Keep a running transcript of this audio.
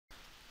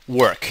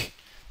work,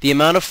 the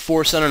amount of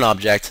force on an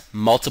object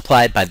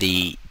multiplied by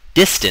the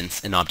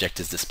distance an object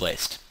is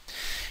displaced.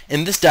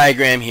 In this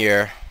diagram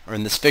here, or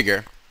in this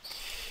figure,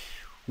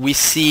 we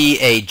see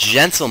a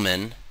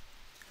gentleman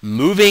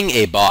moving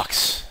a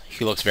box.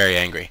 He looks very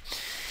angry.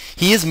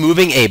 He is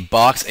moving a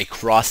box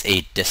across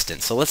a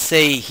distance. So let's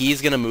say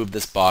he's going to move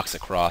this box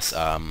across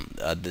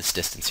this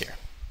distance here.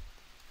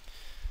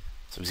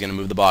 So he's going to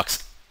move the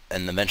box,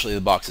 and eventually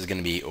the box is going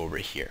to be over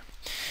here.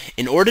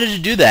 In order to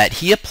do that,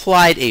 he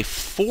applied a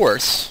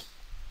force,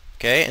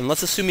 okay, and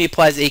let's assume he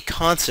applies a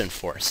constant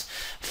force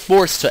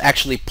to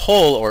actually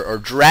pull or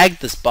drag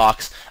this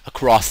box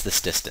across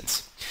this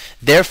distance.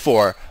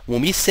 Therefore,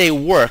 when we say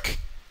work,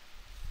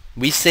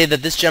 we say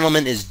that this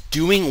gentleman is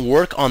doing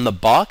work on the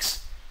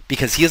box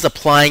because he is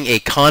applying a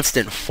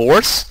constant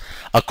force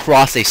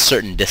across a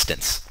certain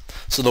distance.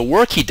 So the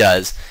work he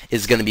does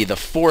is going to be the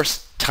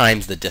force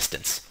times the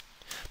distance.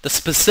 The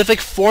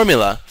specific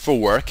formula for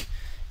work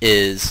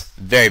is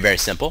very, very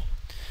simple.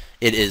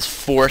 It is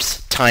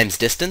force times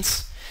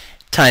distance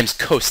times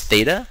cos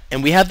theta.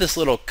 And we have this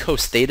little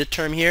cos theta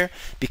term here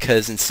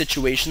because in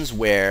situations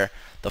where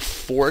the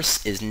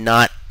force is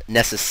not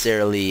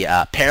necessarily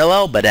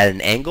parallel but at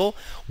an angle,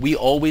 we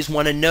always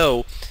want to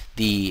know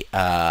the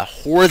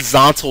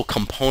horizontal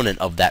component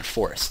of that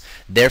force.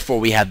 Therefore,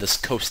 we have this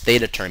cos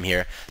theta term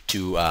here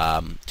to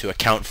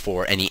account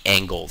for any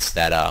angles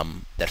that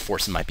that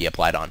forces might be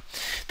applied on.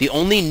 The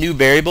only new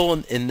variable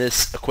in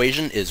this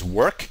equation is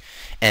work,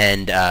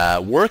 and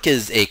work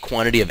is a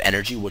quantity of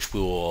energy, which we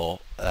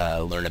will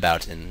learn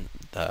about in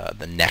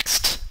the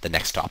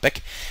next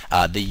topic.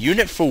 The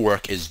unit for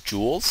work is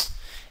joules,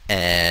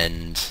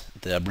 and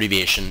the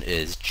abbreviation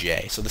is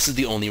J. So this is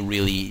the only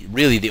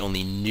really the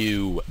only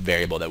new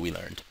variable that we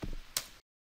learned.